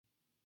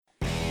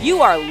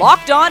You are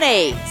Locked On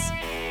A's,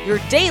 your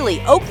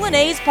daily Oakland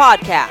A's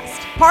podcast,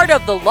 part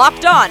of the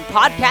Locked On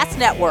Podcast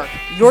Network,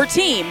 your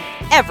team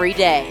every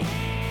day.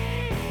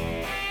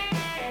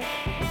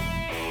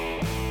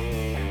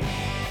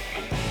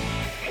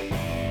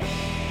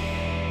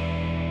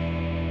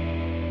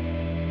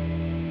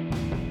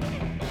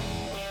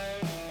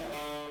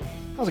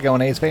 How's it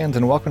going, A's fans,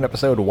 and welcome to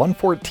episode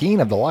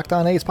 114 of the Locked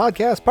On A's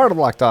podcast, part of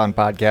the Locked On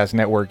Podcast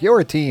Network,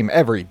 your team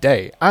every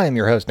day. I am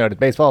your host, noted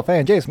baseball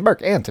fan Jason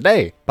Burke, and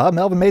today, Bob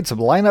Melvin made some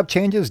lineup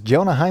changes,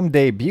 Jonah Heim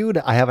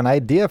debuted, I have an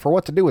idea for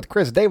what to do with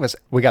Chris Davis,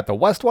 we got the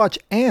West Watch,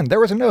 and there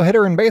was a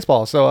no-hitter in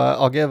baseball, so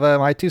I'll give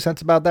my 2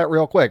 cents about that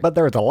real quick. But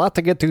there is a lot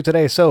to get to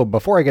today, so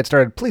before I get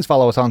started, please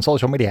follow us on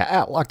social media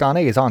at Locked On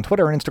A's on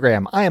Twitter and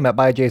Instagram. I am at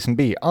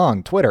ByJasonB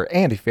on Twitter,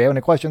 and if you have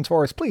any questions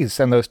for us, please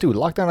send those to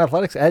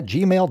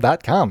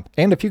lockedonathletics@gmail.com.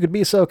 And if you could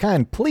be so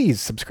kind, please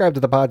subscribe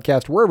to the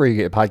podcast wherever you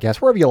get podcasts,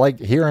 wherever you like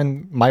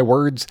hearing my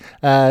words.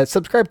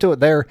 Subscribe to it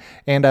there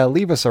and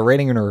leave us a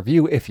rating and a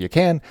review if you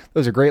can.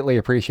 Those are greatly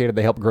appreciated.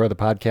 They help grow the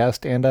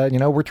podcast, and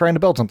we're trying to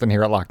build something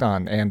here at Locked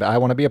On, and I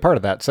want to be a part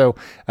of that. So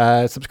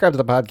subscribe to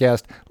the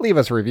podcast, leave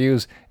us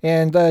reviews,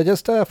 and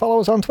just follow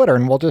us on Twitter,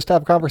 and we'll just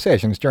have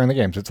conversations during the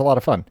games. It's a lot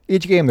of fun.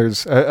 Each game,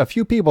 there's a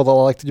few people that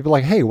like to be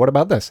like, hey, what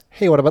about this?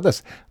 Hey, what about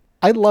this?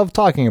 I love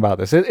talking about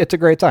this. It's a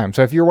great time.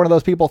 So if you're one of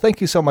those people,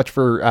 thank you so much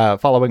for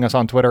following us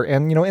on Twitter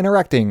and,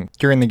 interacting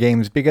during the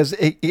games, because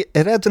it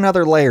adds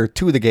another layer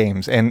to the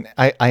games, and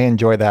I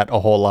enjoy that a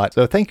whole lot.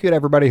 So thank you to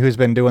everybody who's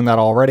been doing that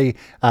already.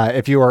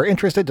 If you are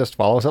interested, just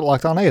follow us at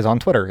Locked On A's on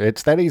Twitter.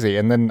 It's that easy,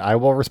 and then I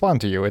will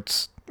respond to you.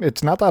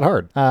 It's not that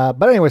hard.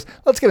 But anyways,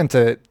 let's get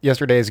into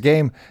yesterday's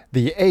game.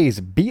 The A's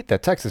beat the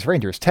Texas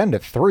Rangers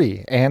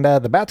 10-3, and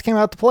the bats came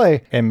out to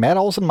play, and Matt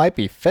Olson might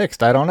be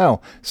fixed. I don't know.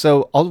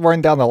 So I'll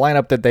run down the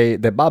lineup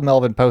that Bob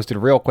Melvin posted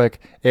real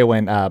quick. It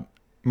went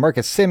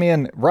Marcus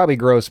Semien, Robbie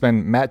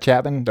Grossman, Matt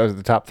Chapman. Those are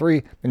the top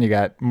three. Then you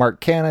got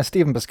Mark Canha,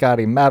 Stephen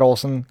Piscotty, Matt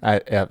Olson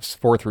at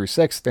 4 through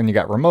 6. Then you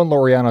got Ramon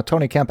Laureano,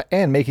 Tony Kemp,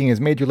 and making his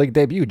major league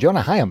debut,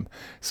 Jonah Heim.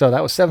 So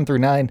that was 7 through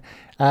 9.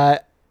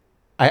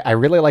 I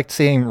really liked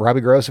seeing Robbie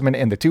Grossman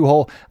in the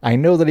 2-hole. I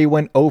know that he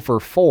went 0 for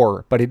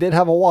 4, but he did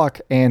have a walk,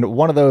 and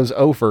one of those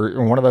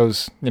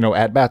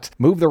at-bats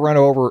moved the run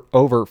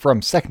over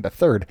from second to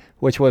third,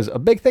 which was a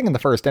big thing in the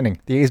first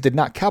inning. The A's did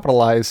not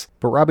capitalize,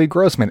 but Robbie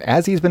Grossman,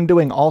 as he's been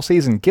doing all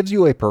season, gives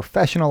you a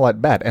professional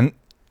at-bat, and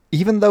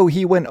even though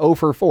he went 0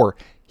 for 4,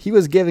 he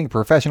was giving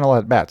professional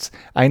at-bats.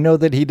 I know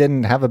that he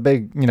didn't have a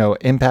big,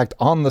 impact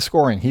on the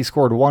scoring. He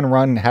scored 1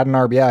 run, had an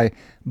RBI,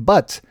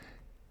 but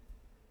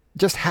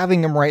just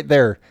having him right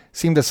there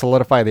seemed to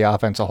solidify the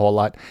offense a whole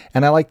lot.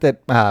 And I like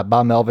that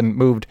Bob Melvin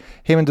moved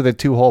him into the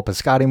 2-hole.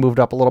 Piscotty moved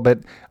up a little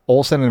bit.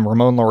 Olson and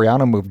Ramon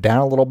Laureano moved down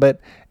a little bit.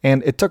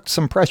 And it took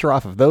some pressure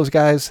off of those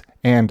guys.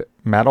 And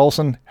Matt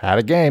Olson had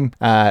a game.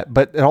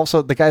 But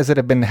also the guys that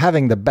have been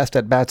having the best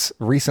at-bats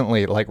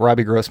recently, like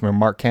Robbie Grossman,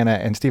 Mark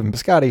Canha, and Stephen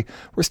Piscotty,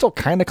 were still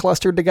kind of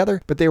clustered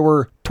together, but they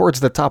were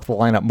towards the top of the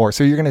lineup more.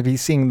 So you're going to be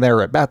seeing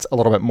their at-bats a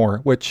little bit more,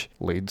 which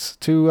leads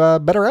to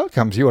better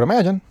outcomes, you would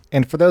imagine.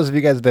 And for those of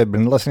you guys that have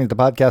been listening to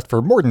the podcast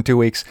for more than 2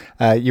 weeks,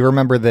 you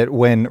remember that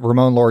when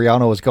Ramon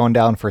Laureano was going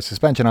down for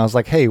suspension, I was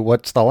like, hey,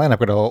 what's the lineup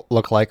going to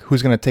look like?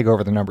 Who's going to take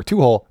over the number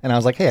 2-hole? And I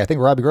was like, hey, I think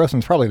Robbie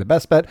Grossman's probably the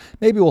best bet.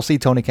 Maybe we'll see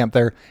Tony Kemp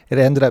there. It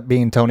ended up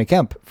being Tony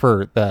Kemp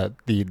for the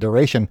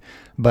duration.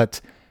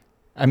 But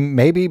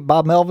maybe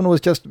Bob Melvin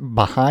was just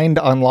behind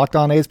on Locked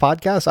On A's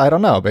podcast. I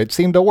don't know, but it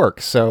seemed to work.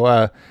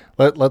 So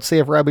let's see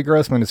if Robbie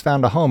Grossman has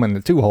found a home in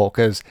the 2-hole,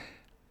 because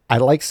I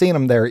like seeing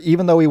him there,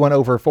 even though he went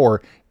over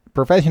 4.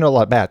 Professional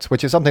at-bats,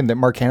 which is something that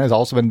Mark Canha has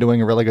also been doing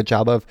a really good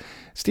job of.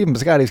 Stephen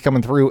Piscotty's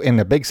coming through in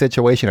a big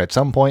situation at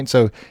some point,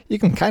 so you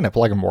can kind of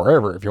plug him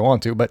wherever if you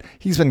want to, but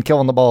he's been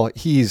killing the ball.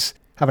 He's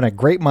having a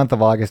great month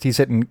of August. He's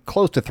hitting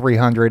close to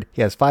 300.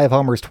 He has 5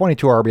 homers,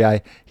 22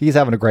 RBI. He's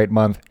having a great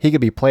month. He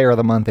could be player of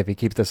the month if he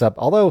keeps this up,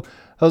 although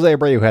Jose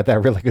Abreu had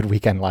that really good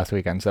weekend last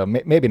weekend, so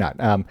maybe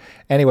not.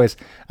 Anyways,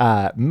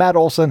 Matt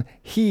Olson,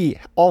 he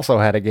also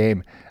had a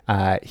game.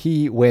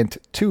 He went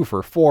 2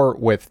 for 4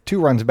 with 2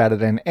 runs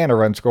batted in and a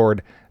run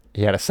scored.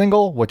 He had a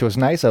single, which was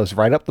nice. That was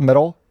right up the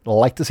middle.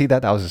 Like to see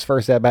that. That was his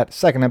first at-bat.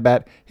 Second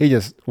at-bat, he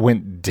just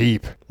went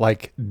deep,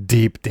 like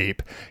deep.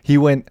 He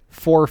went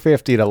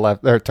 450 to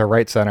left or to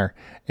right center,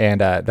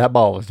 and that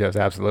ball was just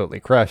absolutely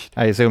crushed.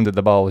 I assumed that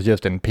the ball was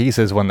just in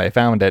pieces when they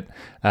found it,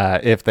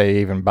 if they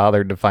even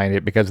bothered to find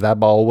it, because that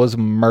ball was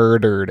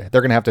murdered.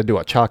 They're going to have to do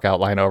a chalk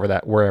outline over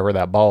that, wherever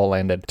that ball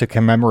landed, to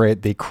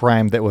commemorate the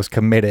crime that was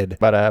committed.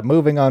 But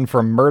moving on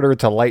from murder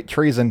to light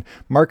treason,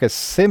 Marcus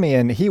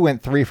Semien, he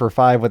went 3 for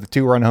 5 with a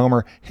 2-run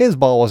homer. His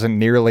ball wasn't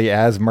nearly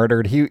as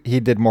murdered.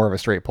 He did more of a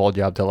straight pull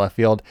job to left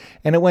field,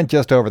 and it went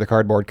just over the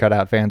cardboard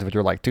cutout fans, which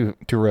were like two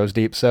rows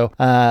deep. So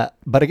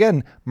But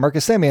again,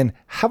 Marcus Semien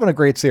having a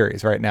great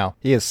series right now.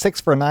 He is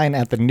 6 for 9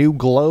 at the New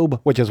Globe,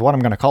 which is what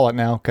I'm going to call it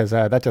now because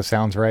that just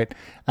sounds right.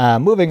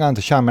 Moving on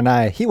to Sean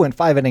Manaea, he went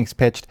 5 innings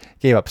pitched,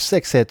 gave up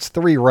 6 hits,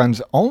 3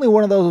 runs. Only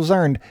one of those was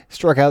earned.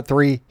 Struck out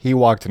 3. He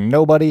walked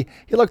nobody.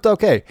 He looked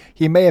okay.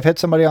 He may have hit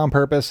somebody on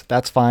purpose.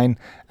 That's fine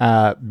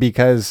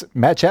because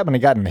Matt Chapman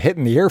had gotten hit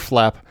in the ear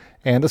flap.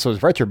 And this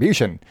was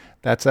retribution.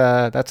 That's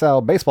how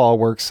baseball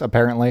works,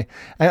 apparently.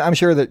 I'm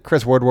sure that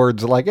Chris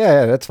Woodward's like,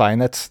 yeah, that's fine.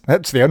 That's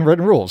the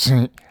unwritten rules.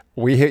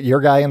 We hit your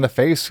guy in the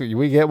face,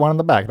 we get one in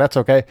the back. That's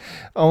okay.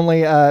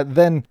 Only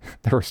then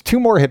there was 2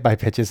 more hit by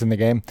pitches in the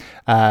game.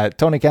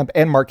 Tony Kemp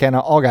and Mark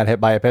Canha all got hit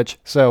by a pitch.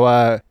 So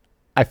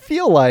I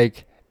feel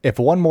like if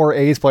one more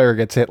A's player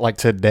gets hit like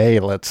today,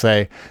 let's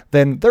say,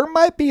 then there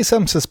might be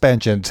some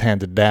suspensions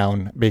handed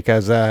down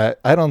because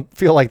I don't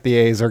feel like the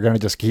A's are going to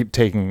just keep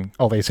taking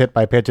all these hit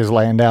by pitches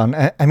laying down.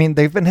 I mean,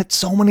 they've been hit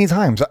so many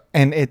times,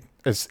 and it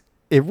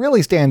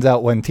really stands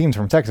out when teams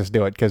from Texas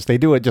do it because they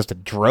do it just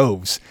in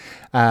droves.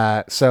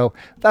 So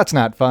that's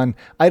not fun.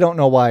 I don't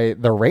know why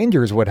the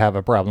Rangers would have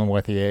a problem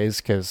with the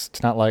A's because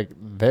it's not like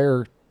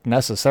they're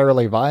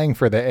necessarily vying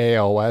for the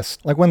AL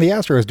West. Like when the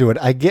Astros do it,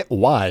 I get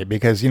why,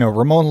 because,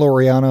 Ramon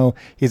Laureano,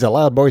 he's a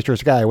loud,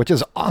 boisterous guy, which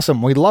is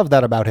awesome. We love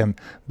that about him.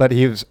 But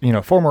he was,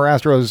 former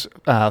Astros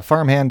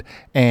farmhand,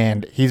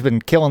 and he's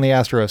been killing the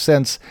Astros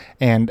since.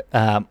 And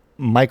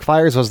Mike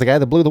Fiers was the guy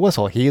that blew the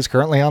whistle. He is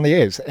currently on the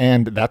A's,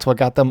 and that's what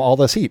got them all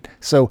this heat.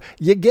 So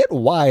you get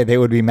why they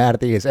would be mad at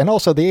the A's. And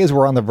also the A's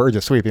were on the verge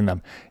of sweeping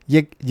them.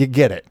 You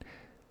get it.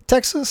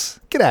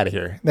 Texas, get out of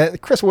here.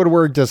 Chris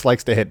Woodward just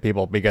likes to hit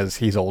people because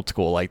he's old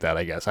school like that,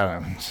 I guess. I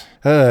don't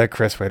know.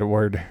 Chris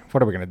Woodward,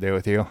 what are we going to do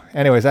with you?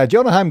 Anyways,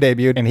 Jonah Heim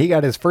debuted, and he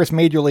got his first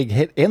major league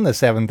hit in the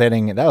 7th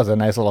inning. That was a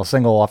nice little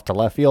single off to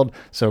left field.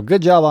 So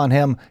good job on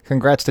him.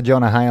 Congrats to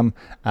Jonah Heim.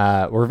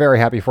 We're very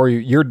happy for you.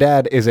 Your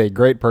dad is a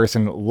great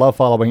person. Love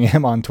following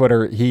him on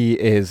Twitter. He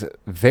is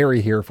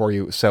very here for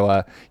you.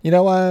 So,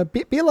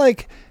 be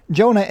like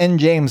Jonah and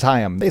James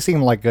Hyam. They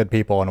seem like good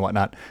people and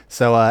whatnot.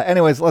 So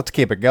anyways, let's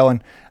keep it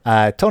going.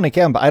 Tony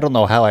Kemp, I don't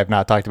know how I've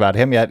not talked about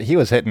him yet. He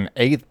was hitting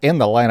 8th in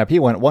the lineup. He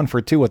went 1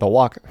 for 2 with a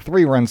walk,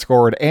 3 runs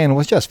scored, and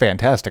was just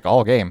fantastic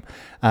all game.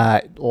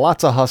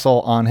 Lots of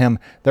hustle on him.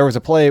 There was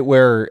a play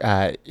where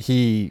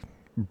he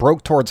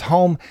broke towards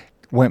home,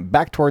 went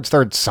back towards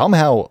third,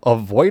 somehow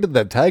avoided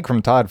the tag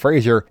from Todd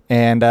Frazier,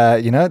 and,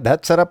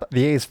 that set up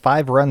the A's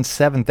 5-run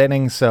 7th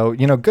inning, so,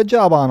 good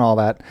job on all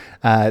that.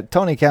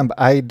 Tony Kemp,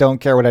 I don't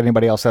care what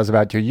anybody else says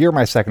about you. You're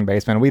my second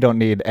baseman. We don't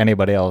need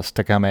anybody else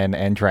to come in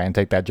and try and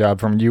take that job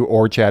from you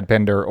or Chad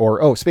Pinder,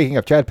 speaking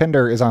of, Chad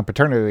Pinder is on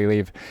paternity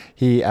leave.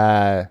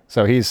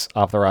 So he's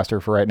off the roster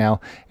for right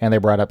now, and they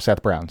brought up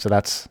Seth Brown, so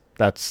that's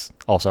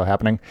also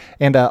happening.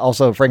 And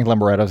also Frank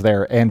Lambereto's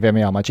there and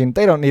Vimial Machin.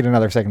 They don't need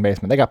another second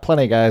baseman. They got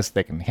plenty of guys.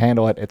 They can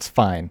handle it. It's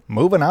fine.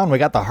 Moving on, we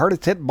got the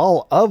hardest hit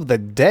ball of the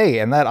day,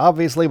 and that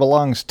obviously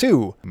belongs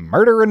to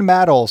Murderin'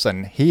 Matt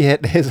Olson. He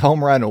hit his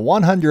home run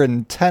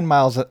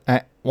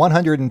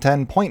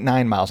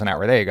 110.9 miles an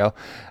hour. There you go.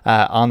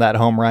 On that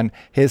home run.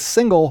 His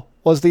single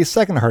was the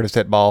second hardest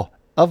hit ball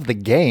of the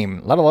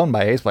game, let alone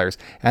by A's players.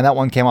 And that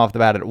one came off the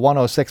bat at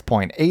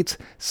 106.8.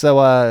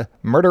 So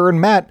Murderin'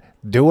 Matt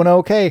doing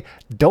okay.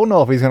 Don't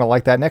know if he's going to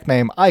like that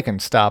nickname. I can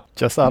stop.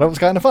 Just thought it was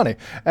kind of funny.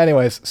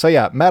 Anyways, so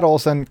yeah, Matt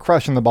Olson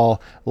crushing the ball.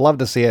 Love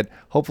to see it.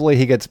 Hopefully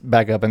he gets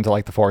back up into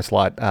like the 4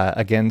 slot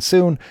again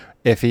soon.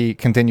 If he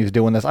continues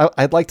doing this,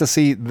 I'd like to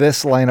see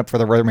this lineup for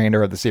the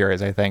remainder of the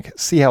series, I think.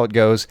 See how it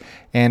goes.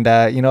 And,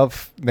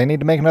 if they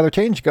need to make another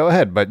change, go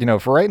ahead. But,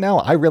 for right now,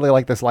 I really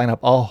like this lineup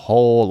a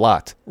whole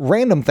lot.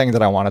 Random thing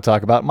that I want to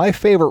talk about. My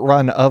favorite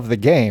run of the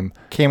game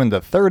came in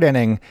the 3rd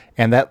inning,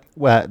 and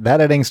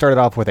that inning started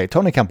off with a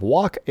Tony Kemp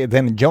walk.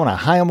 Then Jonah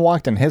Heim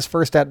walked in his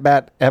first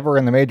at-bat ever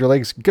in the major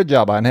leagues. Good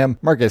job on him.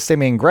 Marcus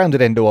Semien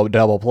grounded into a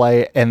double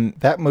play, and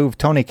that moved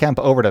Tony Kemp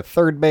over to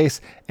third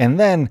base. And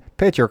then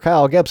pitcher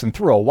Kyle Gibson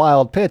threw a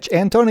wild pitch,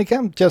 and Tony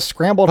Kemp just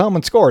scrambled home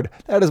and scored.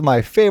 That is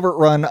my favorite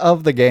run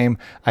of the game.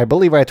 I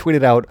believe I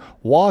tweeted out,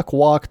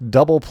 walk,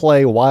 double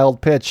play,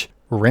 wild pitch,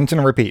 rinse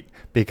and repeat,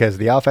 because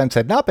the offense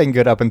had not been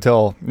good up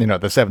until, the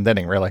 7th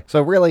inning, really.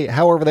 So really,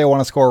 however they want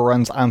to score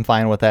runs, I'm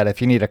fine with that.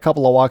 If you need a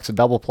couple of walks, a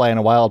double play, and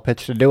a wild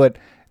pitch to do it,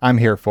 I'm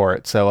here for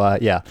it. So,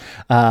 yeah.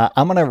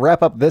 I'm going to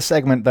wrap up this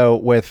segment, though,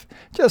 with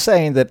just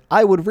saying that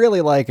I would really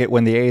like it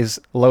when the A's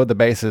load the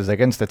bases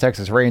against the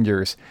Texas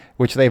Rangers,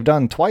 which they've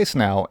done twice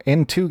now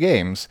in 2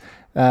 games.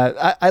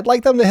 I'd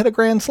like them to hit a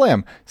grand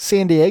slam.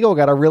 San Diego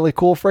got a really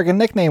cool friggin'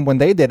 nickname when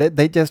they did it.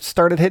 They just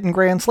started hitting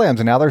grand slams,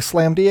 and now they're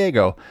Slam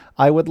Diego.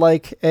 I would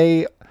like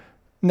a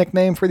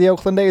nickname for the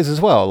Oakland A's as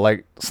well,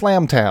 like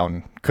Slam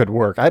Town could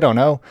work. I don't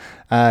know.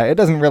 It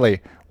doesn't really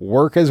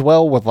work as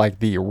well with like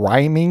the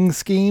rhyming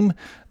scheme,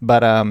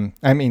 but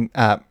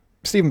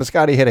Stephen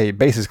Piscotty hit a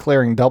bases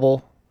clearing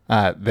double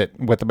that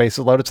with the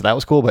bases loaded, so that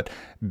was cool, but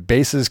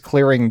bases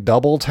clearing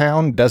double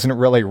town doesn't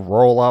really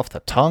roll off the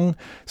tongue,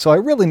 so I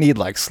really need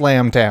like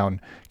Slam Town,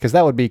 because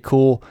that would be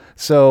cool.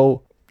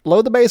 So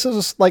load the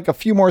bases like a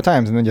few more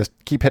times and then just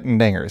keep hitting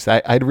dingers.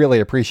 I'd really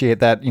appreciate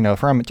that,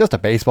 from just a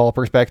baseball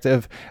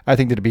perspective. I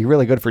think that'd be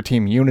really good for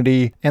team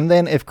unity. And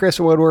then if Chris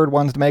Woodward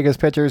wants to make his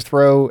pitchers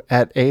throw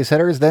at A's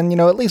hitters, then,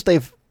 at least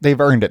they've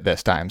earned it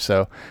this time.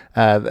 So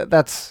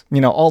that's,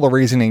 all the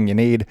reasoning you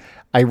need.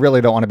 I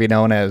really don't want to be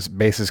known as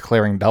bases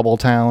clearing double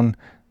town.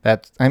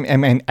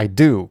 I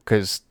do,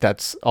 because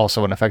that's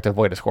also an effective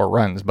way to score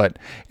runs, but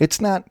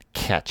it's not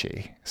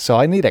catchy. So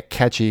I need a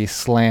catchy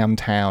Slam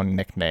Town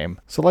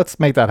nickname. So let's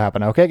make that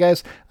happen, okay,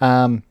 guys?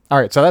 All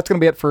right, so that's going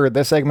to be it for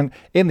this segment.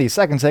 In the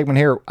second segment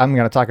here, I'm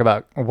going to talk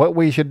about what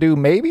we should do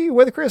maybe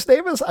with Chris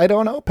Davis. I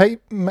don't know.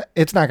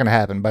 It's not going to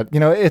happen, but,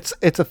 it's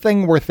a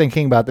thing we're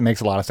thinking about that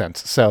makes a lot of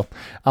sense. So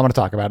I'm going to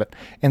talk about it.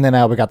 And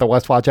then we got the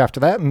West Watch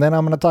after that, and then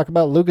I'm going to talk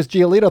about Lucas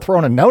Giolito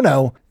throwing a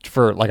no-no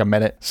for like a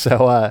minute.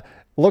 So,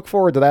 look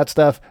forward to that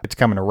stuff. It's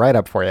coming right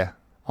up for you.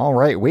 All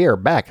right, we are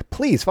back.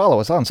 Please follow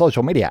us on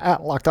social media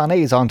at Locked On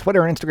A's on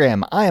Twitter and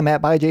Instagram. I am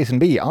at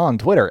ByJasonB on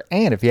Twitter.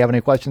 And if you have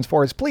any questions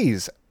for us,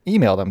 please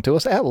email them to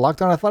us at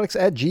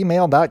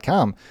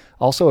lockedonathletics@gmail.com.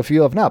 Also, if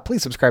you have not,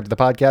 please subscribe to the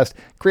podcast.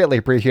 Greatly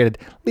appreciated.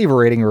 Leave a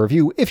rating or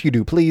review if you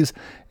do, please.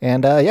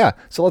 And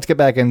so let's get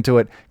back into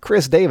it.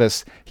 Chris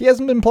Davis, he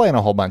hasn't been playing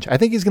a whole bunch. I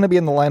think he's going to be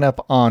in the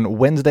lineup on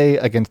Wednesday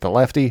against the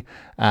lefty,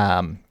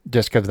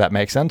 just because that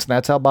makes sense. And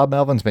that's how Bob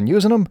Melvin's been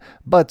using him.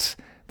 But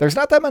there's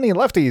not that many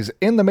lefties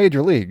in the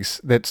major leagues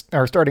that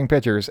are starting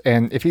pitchers.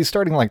 And if he's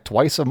starting like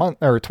twice a month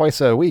or twice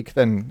a week,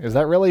 then is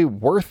that really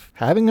worth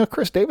having a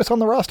Chris Davis on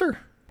the roster?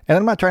 And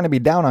I'm not trying to be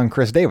down on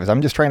Chris Davis.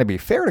 I'm just trying to be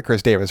fair to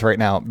Chris Davis right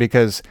now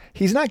because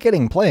he's not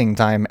getting playing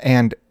time.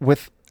 And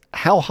with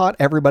how hot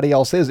everybody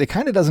else is, it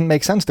kind of doesn't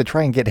make sense to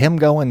try and get him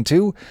going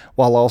too,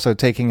 while also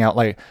taking out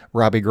like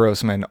Robbie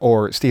Grossman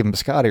or Steven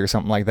Piscotty or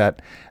something like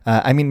that.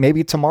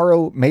 Maybe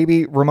tomorrow,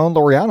 maybe Ramon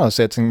Laureano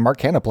sits and Mark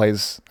Canha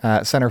plays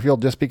center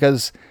field just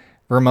because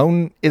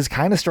Ramon is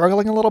kind of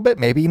struggling a little bit.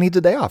 Maybe he needs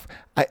a day off.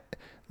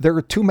 There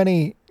are too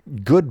many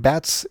good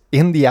bats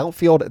in the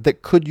outfield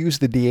that could use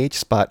the DH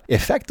spot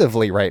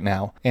effectively right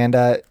now. And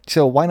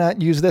so why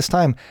not use this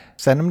time?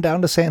 Send him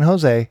down to San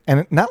Jose,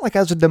 and not like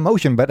as a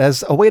demotion, but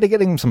as a way to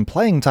get him some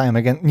playing time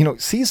again.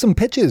 See some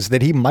pitches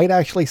that he might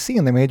actually see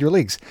in the major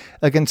leagues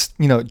against,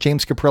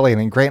 James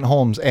Caprillion and Grant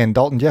Holmes and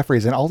Dalton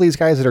Jeffries and all these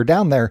guys that are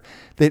down there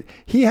that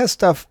he has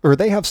stuff, or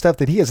they have stuff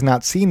that he has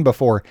not seen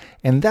before.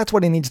 And that's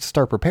what he needs to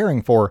start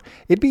preparing for.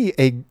 It'd be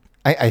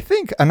I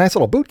think a nice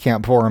little boot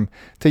camp for him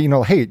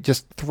to, hey,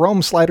 just throw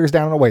him sliders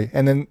down and away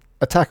and then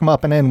attack him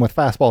up and in with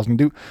fastballs and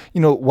do,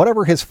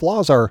 whatever his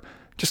flaws are,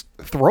 just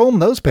throw him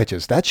those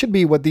pitches. That should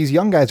be what these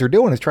young guys are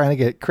doing, is trying to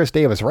get Chris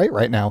Davis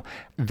right now.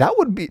 That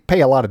would pay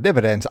a lot of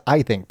dividends,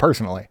 I think,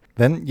 personally.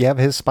 Then you have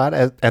his spot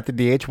at the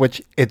DH,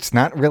 which it's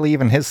not really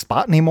even his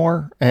spot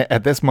anymore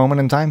at this moment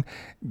in time.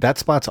 That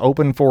spot's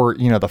open for,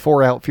 the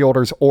four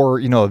outfielders or,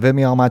 a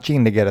Vimial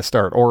Machin to get a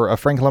start or a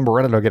Frank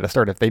Lamboretta to get a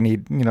start if they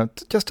need,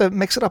 just to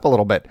mix it up a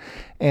little bit.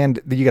 And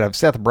you could have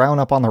Seth Brown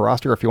up on the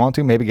roster if you want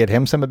to, maybe get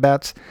him some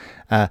at-bats.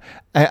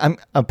 I'm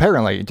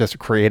apparently just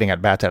creating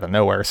at-bats out of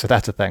nowhere, so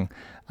that's a thing.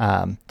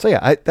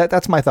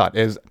 That's my thought,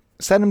 is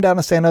send him down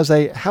to San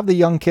Jose, have the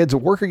young kids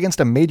work against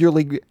a major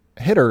league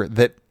hitter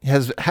that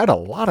has had a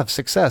lot of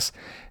success,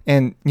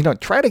 and,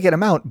 try to get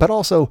him out, but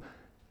also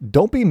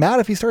don't be mad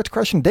if he starts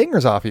crushing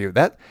dingers off you.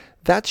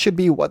 That should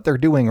be what they're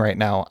doing right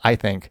now, I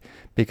think,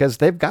 because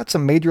they've got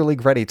some major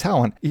league ready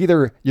talent.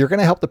 Either you're going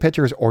to help the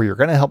pitchers or you're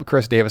going to help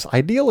Chris Davis.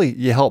 Ideally,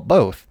 you help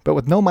both, but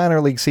with no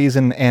minor league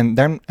season and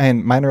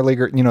minor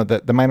leaguer,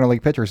 the minor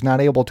league pitchers not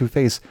able to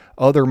face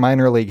other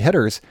minor league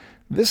hitters,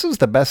 this is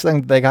the best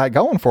thing they got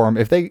going for them.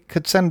 If they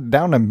could send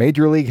down a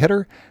major league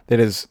hitter that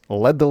has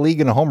led the league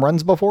in home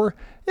runs before,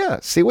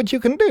 see what you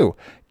can do.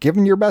 Give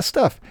him your best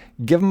stuff.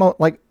 Give him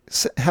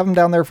have him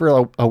down there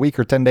for a week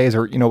or 10 days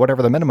or,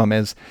 whatever the minimum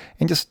is,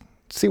 and just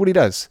see what he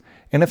does.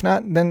 And if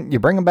not, then you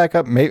bring him back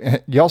up.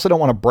 You also don't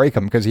want to break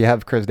him because you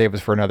have Chris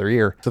Davis for another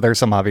year. So there's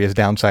some obvious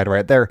downside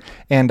right there.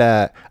 And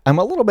I'm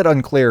a little bit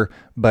unclear,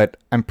 but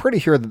I'm pretty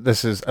sure that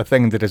this is a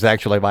thing that is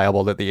actually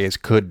viable that the A's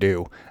could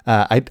do.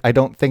 I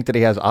don't think that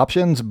he has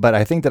options, but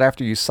I think that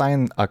after you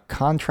sign a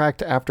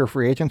contract after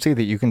free agency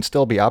that you can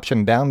still be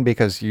optioned down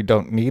because you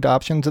don't need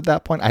options at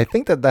that point. I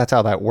think that that's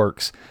how that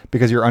works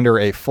because you're under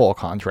a full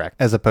contract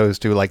as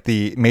opposed to like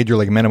the major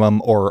league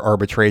minimum or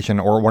arbitration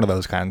or one of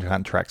those kind of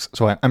contracts.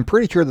 So I'm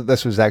pretty sure that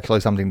this was actually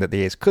something that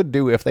the A's could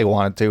do if they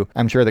wanted to.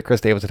 I'm sure that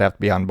Chris Davis would have to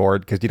be on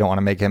board because you don't want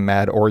to make him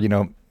mad or,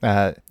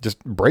 just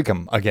break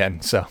him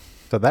again. So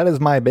that is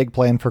my big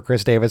plan for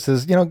Chris Davis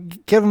is,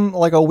 give him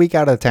like a week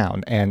out of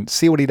town and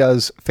see what he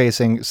does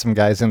facing some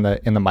guys in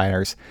the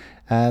minors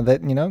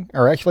that,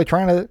 are actually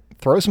trying to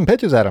throw some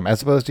pitches at him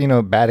as opposed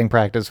to, batting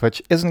practice,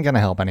 which isn't going to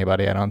help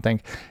anybody, I don't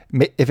think.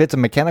 If it's a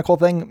mechanical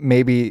thing,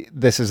 maybe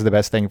this is the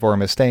best thing for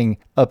him is staying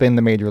up in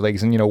the major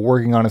leagues and,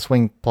 working on a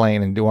swing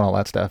plane and doing all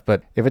that stuff.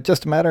 But if it's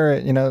just a matter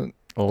of,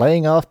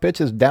 laying off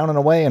pitches down and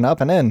away and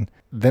up and in,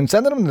 then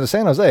sending him to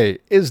San Jose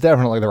is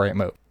definitely the right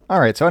move. All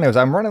right, so anyways,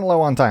 I'm running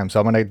low on time, so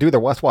I'm going to do the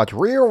West Watch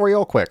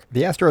real quick.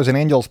 The Astros and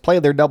Angels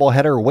played their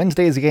doubleheader.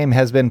 Wednesday's game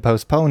has been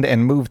postponed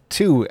and moved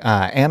to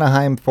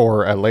Anaheim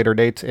for a later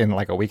date in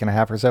like a week and a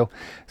half or so.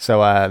 So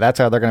that's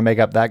how they're going to make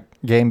up that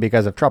game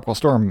because of Tropical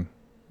Storm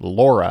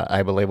Laura,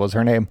 I believe was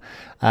her name.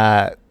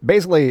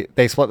 Basically,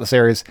 they split the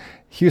series.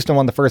 Houston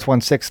won the first one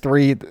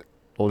 6-3.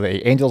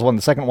 The Angels won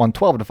the second one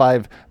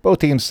 12-5. Both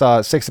teams saw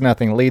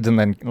 6-0 leads and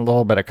then a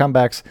little bit of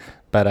comebacks.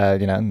 But,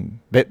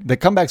 the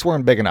comebacks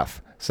weren't big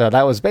enough. So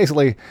that was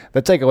basically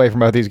the takeaway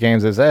from both these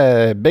games is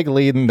a big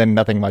lead and then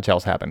nothing much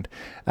else happened.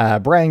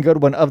 Brian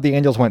Goodwin of the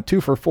Angels went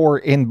 2 for 4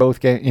 in both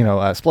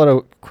games, split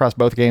across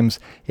both games.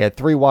 He had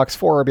 3 walks,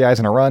 4 RBIs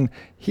and a run.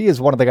 He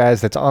is one of the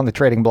guys that's on the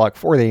trading block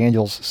for the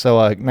Angels.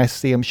 So nice to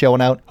see him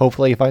showing out.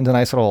 Hopefully he finds a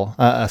nice little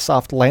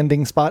soft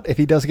landing spot if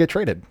he does get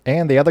traded.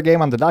 And the other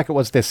game on the docket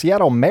was the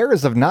Seattle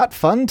Mariners of Not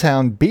Fun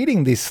Town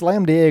beating the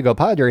Slam Diego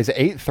Padres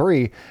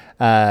 8-3.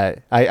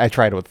 I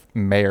tried with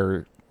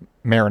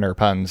Mariner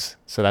puns,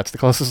 so that's the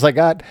closest I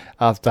got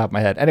off the top of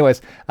my head.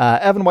 Anyways,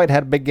 Evan White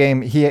had a big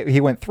game.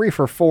 He went 3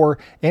 for 4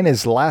 in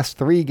his last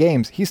 3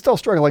 games. He's still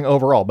struggling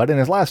overall, but in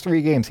his last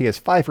 3 games, he is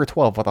 5 for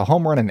 12 with a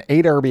home run and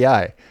 8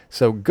 RBI.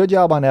 So good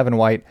job on Evan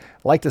White.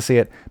 Like to see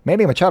it.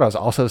 Manny Machado is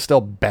also still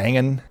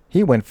banging.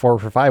 He went 4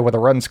 for 5 with a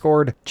run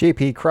scored.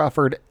 J.P.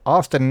 Crawford,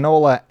 Austin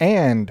Nola,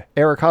 and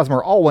Eric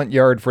Hosmer all went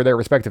yard for their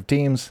respective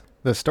teams.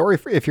 The story,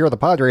 if you're the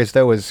Padres,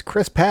 though, is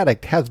Chris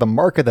Paddock has the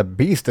mark of the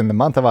beast in the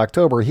month of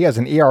October. He has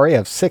an ERA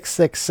of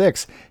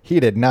 6.66. He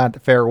did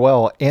not fare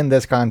well in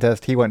this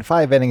contest. He went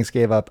 5 innings,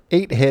 gave up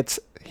 8 hits.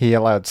 He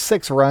allowed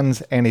 6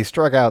 runs, and he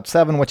struck out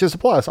 7, which is a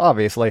plus,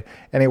 obviously,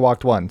 and he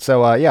walked 1.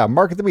 So,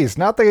 mark of the beast.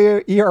 Not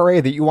the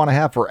ERA that you want to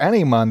have for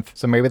any month.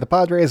 So maybe the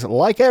Padres,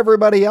 like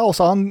everybody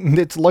else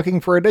it's looking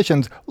for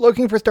additions,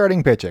 looking for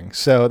starting pitching.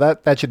 So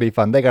that should be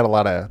fun. They got a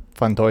lot of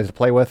fun toys to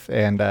play with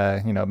and,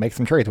 make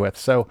some trades with.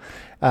 So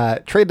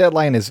trade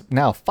deadline is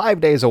now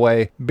 5 days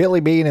away. Billy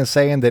Beane is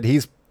saying that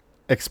he's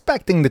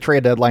expecting the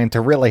trade deadline to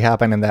really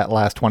happen in that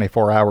last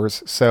 24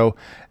 hours. So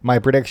my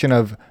prediction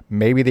of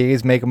maybe the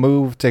A's make a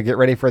move to get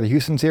ready for the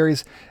Houston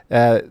series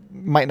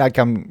might not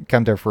come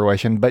to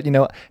fruition. But,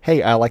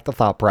 hey, I like the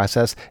thought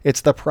process.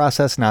 It's the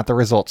process, not the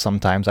result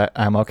sometimes.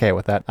 I'm okay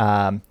with that.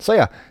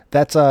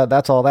 That's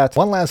all that.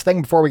 One last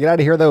thing before we get out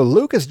of here, though.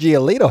 Lucas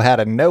Giolito had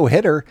a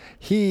no-hitter.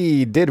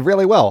 He did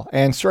really well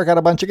and struck out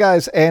a bunch of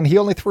guys, and he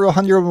only threw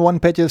 101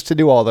 pitches to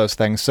do all those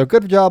things. So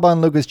good job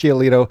on Lucas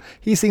Giolito.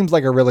 He seems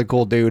like a really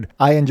cool dude.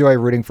 I enjoy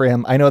rooting for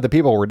him. I know the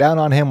people were down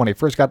on him when he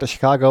first got to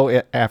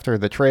Chicago after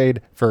the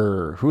trade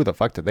for who the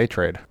fuck did they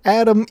trade?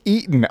 Adam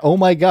Eaton. Oh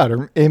my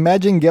God.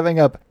 Imagine giving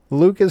up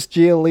Lucas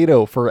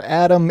Giolito for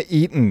Adam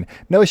Eaton.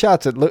 No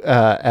shots at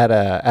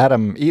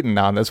Adam Eaton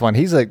on this one.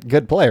 He's a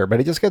good player, but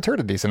he just gets hurt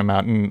a decent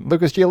amount. And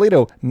Lucas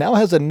Giolito now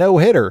has a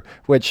no-hitter,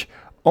 which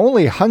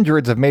only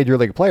hundreds of Major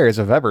League players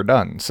have ever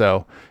done.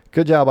 So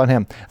good job on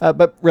him.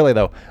 But really,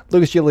 though,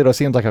 Lucas Giolito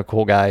seems like a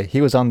cool guy. He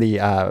was on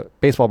the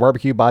Baseball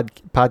Barbecue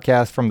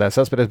podcast from the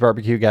Cespedes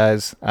Barbecue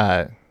guys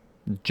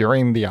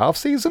during the off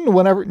season,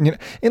 whenever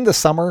in the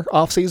summer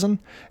off season,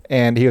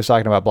 and he was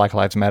talking about Black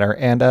Lives Matter,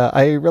 and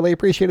I really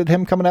appreciated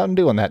him coming out and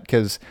doing that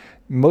because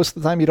most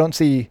of the time you don't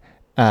see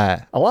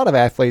a lot of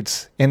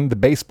athletes in the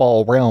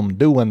baseball realm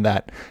doing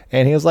that.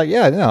 And he was like,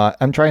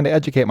 I'm trying to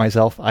educate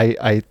myself.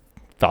 I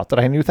thought that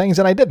I knew things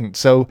and I didn't.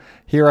 So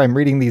here I'm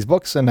reading these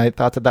books and I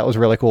thought that was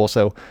really cool.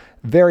 So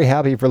very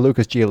happy for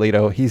Lucas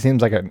Giolito. He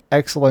seems like an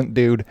excellent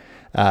dude.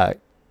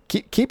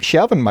 Keep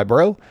shoving, my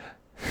bro.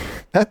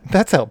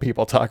 That's how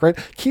people talk, right?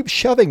 Keep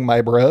shoving,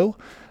 my bro.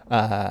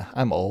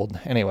 I'm old.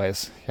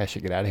 Anyways, I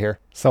should get out of here.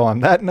 So on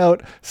that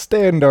note,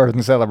 stay indoors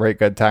and celebrate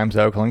good times,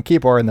 Oakland.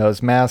 Keep wearing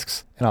those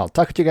masks, and I'll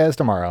talk to you guys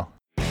tomorrow.